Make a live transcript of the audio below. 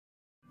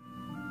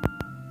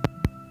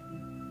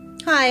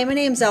Hi, my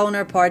name's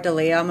Eleanor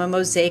Parr-DiLeo. I'm a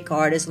mosaic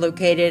artist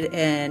located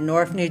in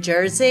North New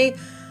Jersey.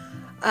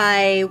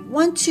 I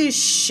want to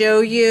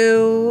show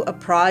you a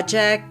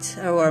project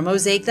or a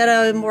mosaic that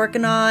I'm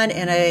working on,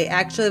 and I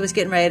actually was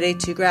getting ready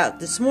to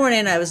grout this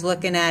morning. I was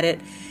looking at it,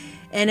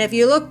 and if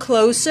you look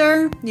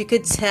closer, you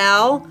could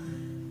tell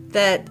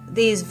that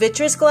these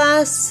vitreous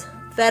glass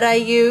that I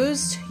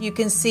used, you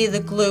can see the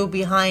glue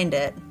behind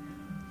it.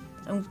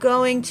 I'm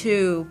going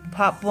to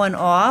pop one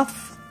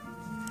off.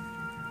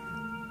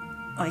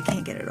 Oh, I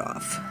can't get it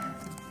off.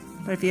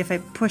 But if I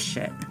push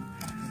it,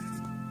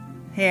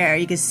 here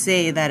you can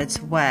see that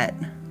it's wet.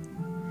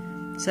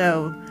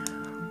 So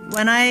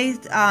when I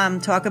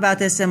talk about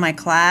this in my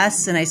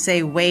class and I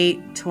say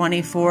wait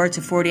 24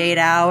 to 48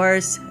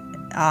 hours,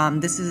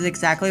 this is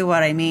exactly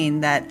what I mean.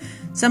 That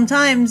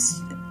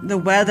sometimes the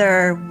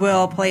weather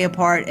will play a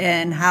part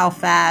in how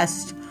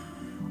fast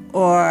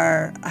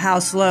or how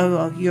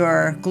slow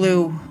your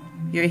glue,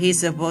 your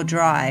adhesive will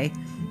dry.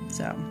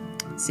 So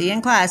see you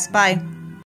in class. Bye.